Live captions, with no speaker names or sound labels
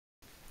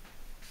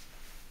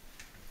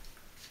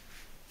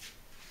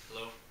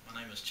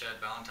Chad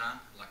Valentine.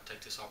 I'd like to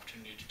take this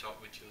opportunity to talk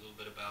with you a little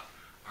bit about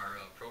our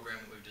program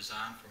that we've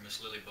designed for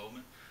Miss Lily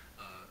Bowman,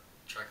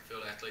 track and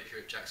field athlete here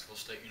at Jacksonville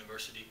State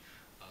University,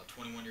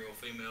 21-year-old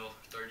female,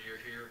 third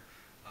year here.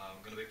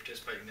 Going to be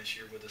participating this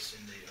year with us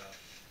in the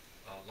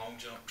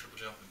long jump, triple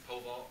jump, and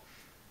pole vault.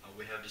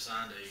 We have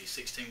designed a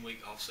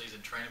 16-week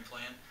off-season training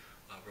plan,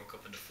 broke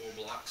up into 4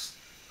 blocks.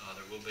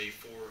 There will be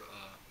 4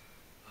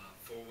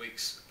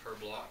 weeks per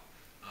block,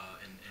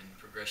 and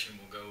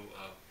progression will go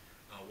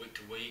week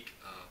to week,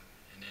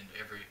 and then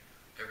every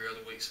other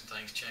week some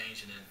things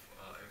change, and then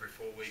every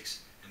 4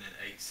 weeks, and then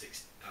 8,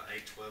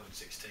 12, and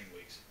 16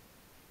 weeks.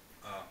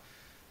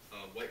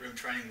 Weight room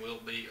training will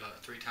be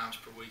 3 times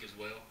per week as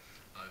well.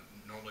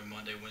 Normally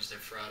Monday,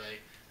 Wednesday, Friday,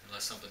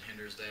 unless something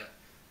hinders that.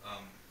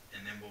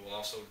 And then we'll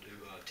also do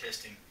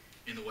testing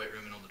in the weight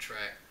room and on the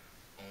track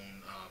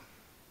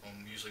on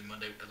usually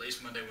Monday, at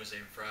least Monday,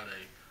 Wednesday, and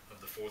Friday of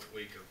the 4th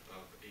week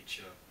of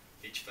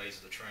each phase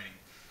of the training.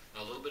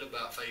 A little bit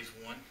about phase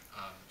 1.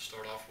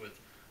 Start off with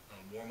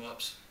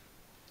warm-ups,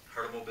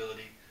 hurdle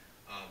mobility,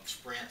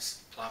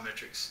 sprints,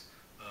 plyometrics.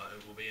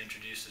 It will be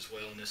introduced as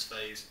well in this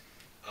phase.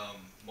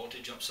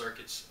 Multi-jump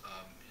circuits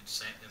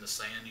in the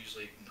sand,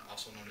 usually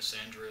also known as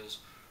sand drills.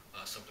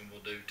 Something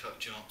we'll do, tuck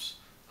jumps,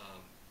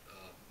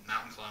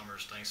 mountain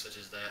climbers, things such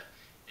as that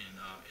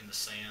in the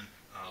sand.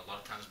 A lot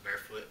of times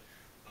barefoot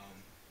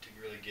to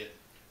really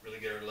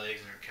get our legs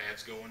and our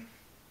calves going.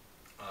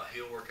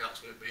 Hill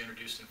workouts will be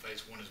introduced in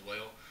phase 1 as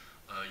well.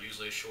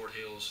 Usually short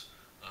hills,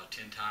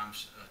 10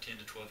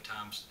 to 12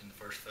 times in the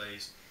first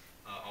phase.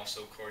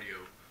 Also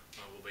cardio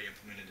will be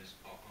implemented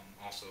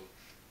also.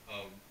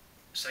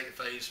 Second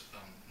phase,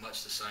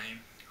 much the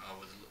same,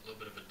 with a little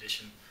bit of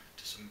addition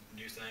to some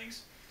new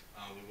things.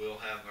 We will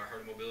have our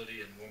hurdle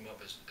mobility and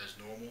warm-up as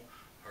normal,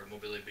 hurdle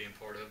mobility being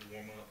part of the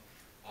warm-up.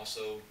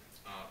 Also,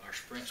 our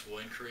sprints will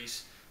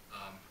increase.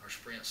 Our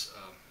sprints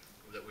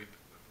that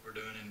we're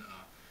doing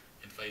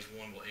in phase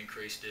 1 will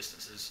increase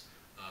distances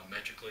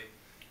metrically.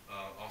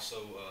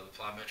 Also, the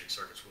plyometric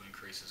circuits will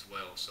increase as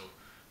well. So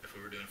if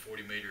we were doing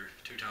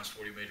 2 times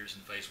 40 meters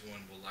in phase 1,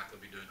 we'll likely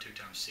be doing 2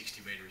 times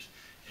 60 meters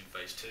in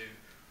phase 2.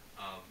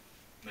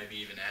 Maybe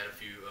even add a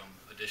few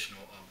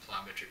additional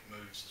plyometric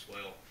moves as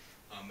well.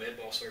 Med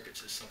ball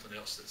circuits is something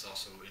else that's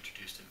also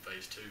introduced in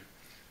phase 2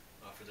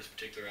 for this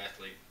particular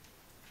athlete.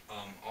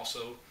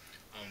 Also,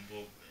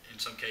 we'll in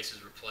some cases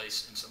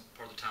in some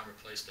part of the time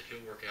replace the hill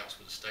workouts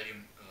with the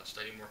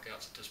stadium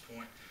workouts at this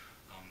point.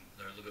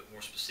 They're a little bit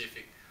more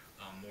specific,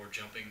 more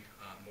jumping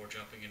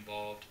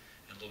involved,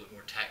 and a little bit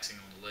more taxing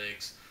on the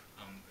legs,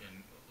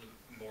 and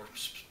more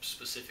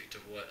specific to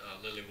what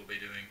Lily will be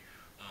doing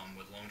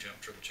with long jump,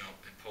 triple jump,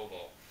 and pole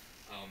vault.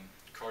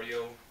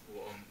 Cardio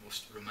will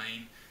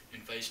remain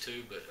in phase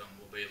 2, but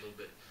will be a little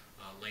bit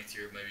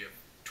lengthier. Maybe a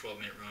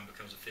 12-minute run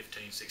becomes a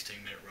 15,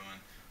 16-minute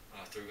run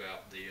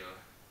throughout the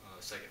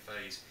second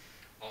phase.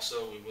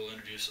 Also, we will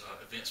introduce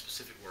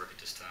event-specific work at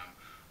this time.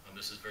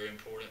 This is very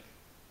important.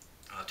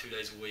 2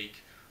 days a week,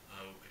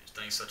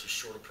 things such as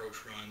short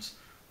approach runs.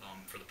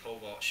 For the pole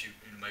vault,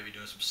 maybe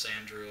doing some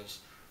sand drills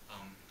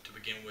to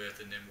begin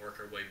with, and then work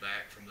our way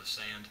back from the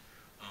sand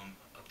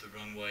up the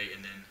runway,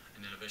 and then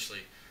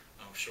eventually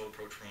short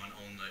approach run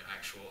on the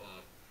actual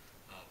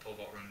pole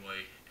vault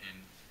runway, and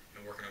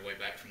working our way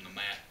back from the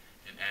mat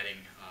and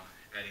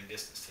adding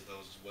distance to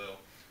those as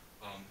well.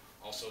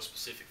 Also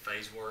specific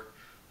phase work,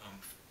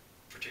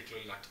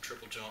 particularly like the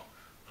triple jump.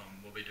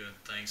 We'll be doing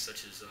things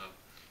such as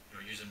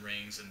using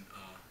rings and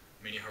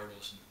mini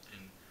hurdles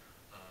and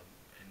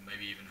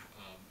maybe even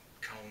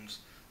cones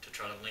to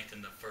try to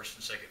lengthen the first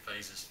and second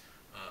phases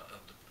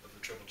of the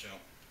triple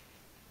jump.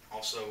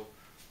 Also,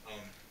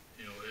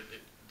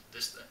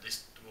 this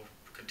will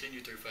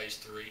continue through phase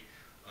 3.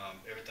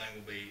 Everything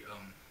will be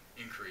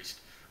increased.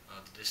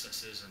 The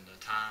distances and the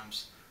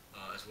times,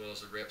 as well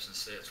as the reps and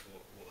sets,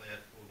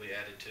 will be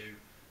added to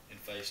in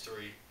phase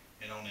 3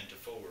 and on into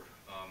 4.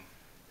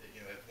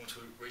 Once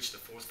we reach the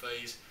 4th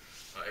phase,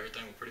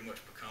 everything will pretty much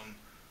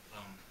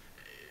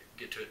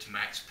get to its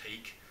max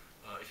peak,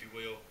 if you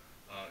will.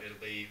 It'll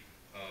be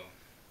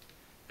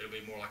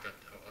more like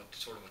a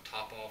sort of a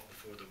top off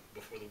before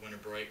the winter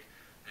break,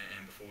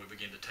 and before we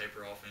begin to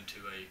taper off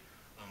into a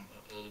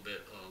little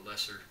bit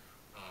less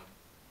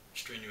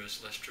strenuous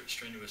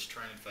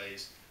training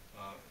phase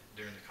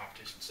during the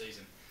competition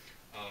season.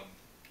 A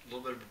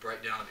little bit of a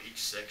breakdown of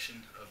each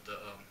section of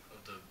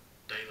the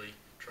daily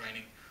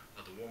training.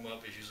 The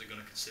warm-up is usually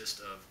going to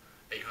consist of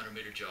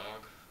 800-meter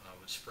jog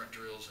with sprint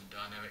drills and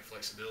dynamic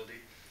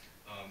flexibility,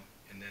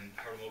 and then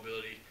hurdle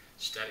mobility.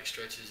 Static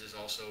stretches is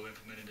also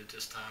implemented at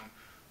this time.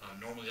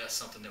 Normally that's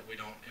something that we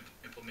don't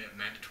implement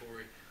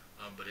mandatory,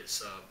 but it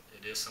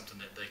is something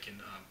that they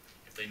can,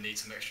 if they need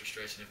some extra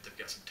stretching, if they've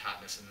got some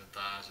tightness in the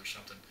thighs or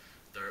something,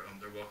 they're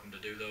welcome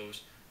to do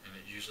those. And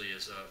it usually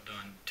is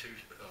done two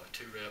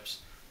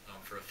reps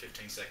for a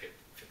 15-second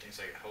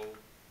hold.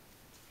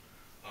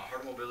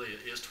 Hurdle mobility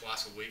is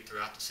twice a week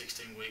throughout the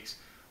 16 weeks.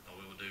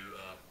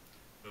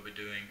 We'll be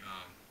doing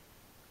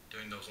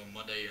those on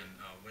Monday and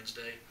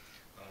Wednesday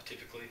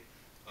typically.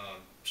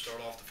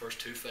 Start off the first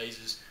 2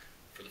 phases.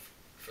 For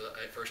for the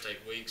first 8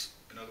 weeks.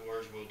 In other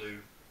words, we'll do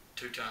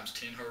 2 times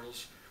 10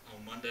 hurdles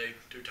on Monday,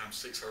 2 times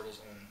 6 hurdles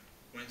on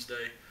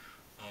Wednesday.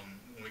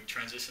 When we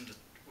transition to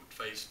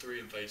phase 3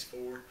 and phase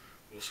 4,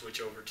 we'll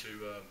switch over to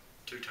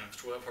 2 times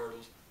 12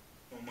 hurdles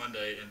on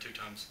Monday and 2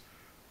 times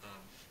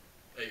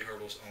 8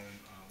 hurdles on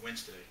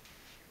Wednesday.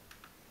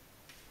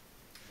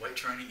 Weight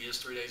training is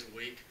 3 days a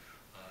week,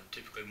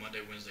 typically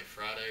Monday, Wednesday,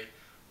 Friday,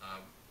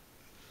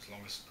 as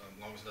long as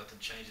nothing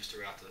changes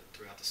throughout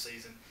the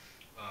season.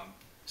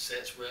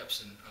 Sets,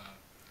 reps, and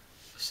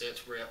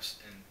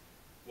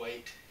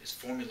weight is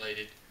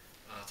formulated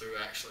through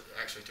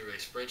through a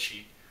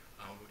spreadsheet,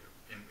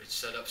 and it's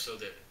set up so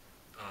that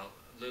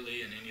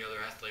Lily and any other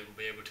athlete will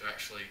be able to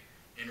actually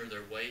enter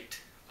their weight,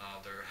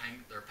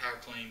 their power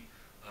clean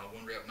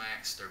 1 rep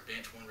max, their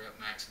bench 1 rep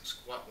max, and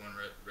squat 1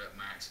 rep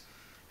max,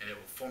 and it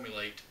will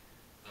formulate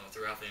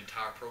throughout the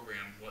entire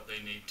program what they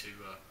need to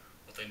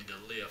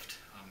lift,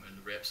 and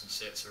the reps and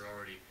sets are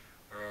already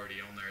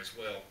on there as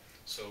well.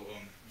 So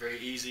very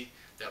easy.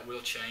 That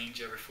will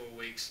change every 4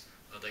 weeks.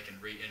 They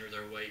can re-enter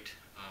their weight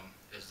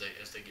as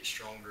they get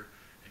stronger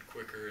and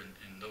quicker,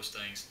 and those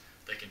things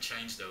they can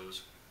change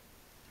those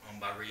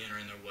by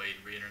re-entering their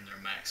weight, re-entering their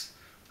max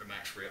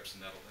reps,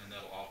 and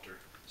that'll alter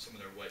some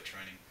of their weight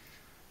training.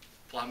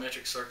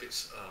 Plyometric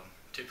circuits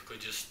typically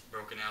just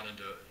broken out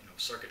into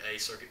circuit A,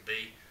 circuit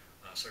B.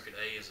 Circuit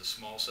A is a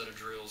small set of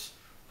drills,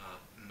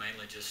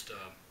 mainly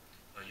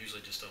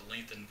usually just a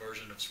lengthened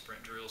version of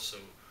sprint drills. So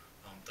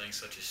things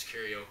such as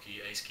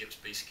karaoke, A skips,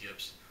 B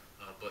skips,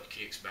 butt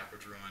kicks,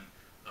 backwards run,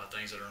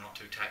 things that are not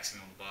too taxing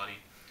on the body.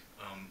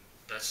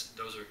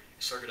 Those are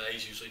circuit A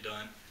is usually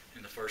done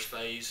in the first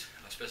phase,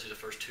 especially the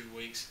first 2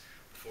 weeks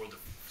before the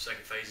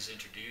second phase is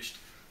introduced.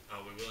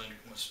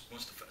 Once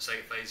the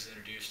second phase is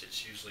introduced,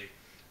 it's usually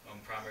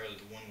primarily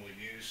the one we'll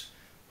use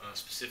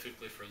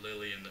specifically for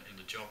Lily and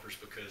the jumpers,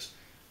 because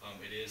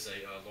it is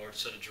a large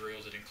set of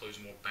drills. It includes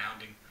more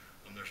bounding.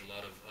 There's a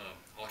lot of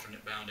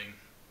alternate bounding,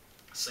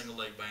 single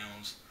leg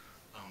bounds,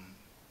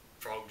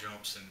 frog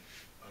jumps, and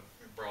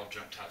broad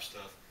jump type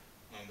stuff.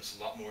 It's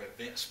a lot more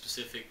event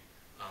specific.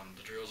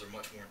 The drills are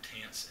much more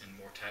intense and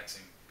more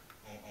taxing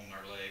on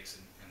our legs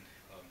and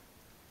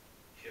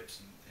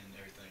hips and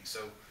everything.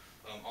 So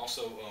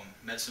also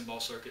medicine ball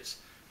circuits,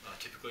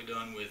 typically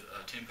done with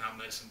a 10-pound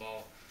medicine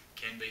ball.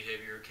 Can be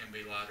heavier, can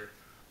be lighter.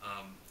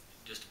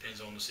 Just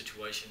depends on the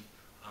situation.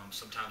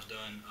 Sometimes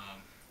done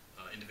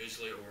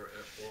individually or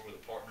with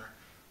a partner.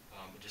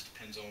 It just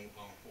depends on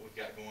what we've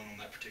got going on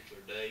that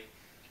particular day.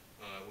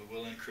 We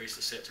will increase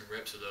the sets and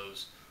reps of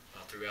those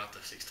throughout the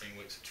 16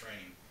 weeks of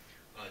training.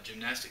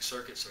 Gymnastic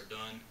circuits are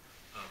done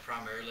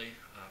primarily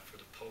for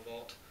the pole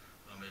vault.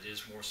 It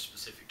is more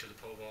specific to the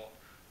pole vault.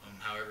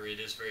 However, it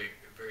is very,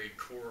 very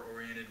core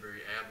oriented,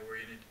 very ab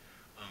oriented.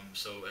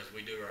 So as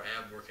we do our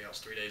ab workouts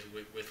 3 days a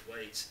week with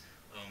weights,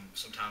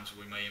 sometimes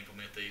we may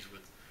implement these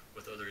with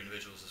other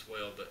individuals as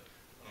well, but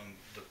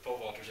the pole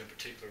vaulters in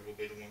particular will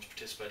be the ones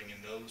participating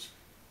in those.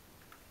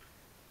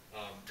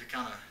 To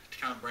kind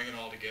of bring it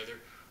all together,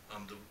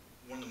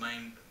 one of the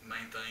main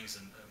things,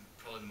 and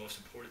probably the most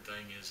important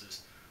thing,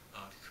 is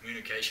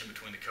communication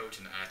between the coach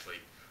and the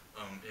athlete.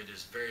 It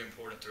is very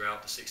important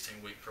throughout the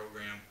 16-week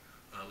program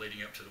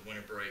leading up to the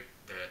winter break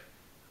that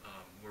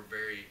we're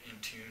very in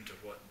tune to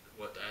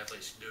what the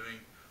athlete's doing,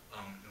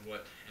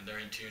 and they're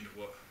in tune to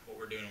what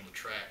we're doing on the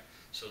track,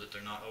 so that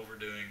they're not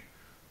overdoing,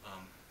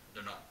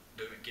 they're not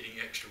getting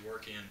extra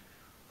work in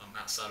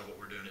outside of what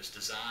we're doing. It's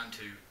designed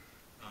to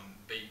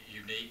be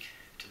unique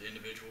to the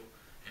individual,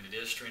 and it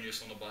is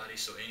strenuous on the body.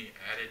 So any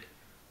added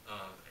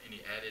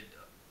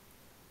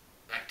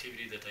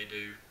activity that they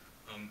do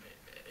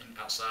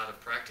outside of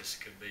practice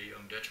could be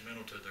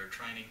detrimental to their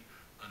training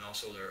and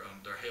also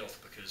their health,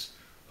 because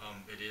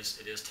it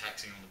is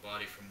taxing on the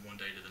body from one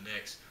day to the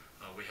next.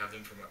 We have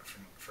them for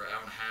an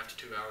hour and a half to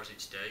 2 hours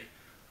each day.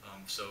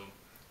 So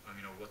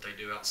what they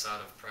do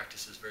outside of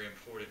practice is very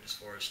important as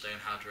far as staying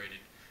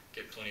hydrated,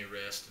 getting plenty of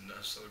rest, and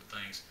those sort of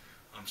things.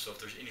 So if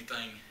there's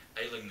anything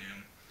ailing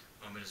them,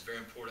 it is very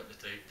important that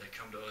they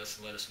come to us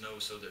and let us know,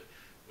 so that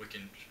we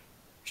can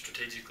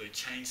strategically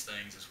change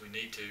things as we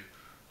need to,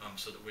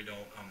 so that we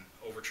don't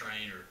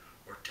overtrain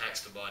or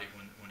tax the body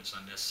when it's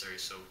unnecessary.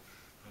 So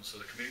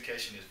the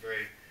communication is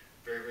very,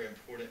 very, very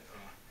important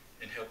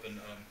in helping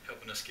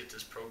us get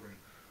this program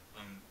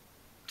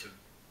to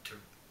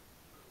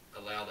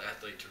allow the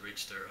athlete to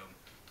reach their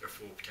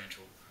full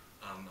potential.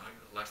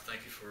 I'd like to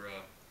thank you for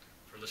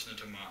listening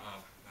to my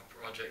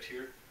project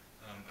here.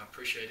 I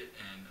appreciate it,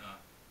 and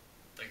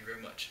thank you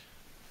very much.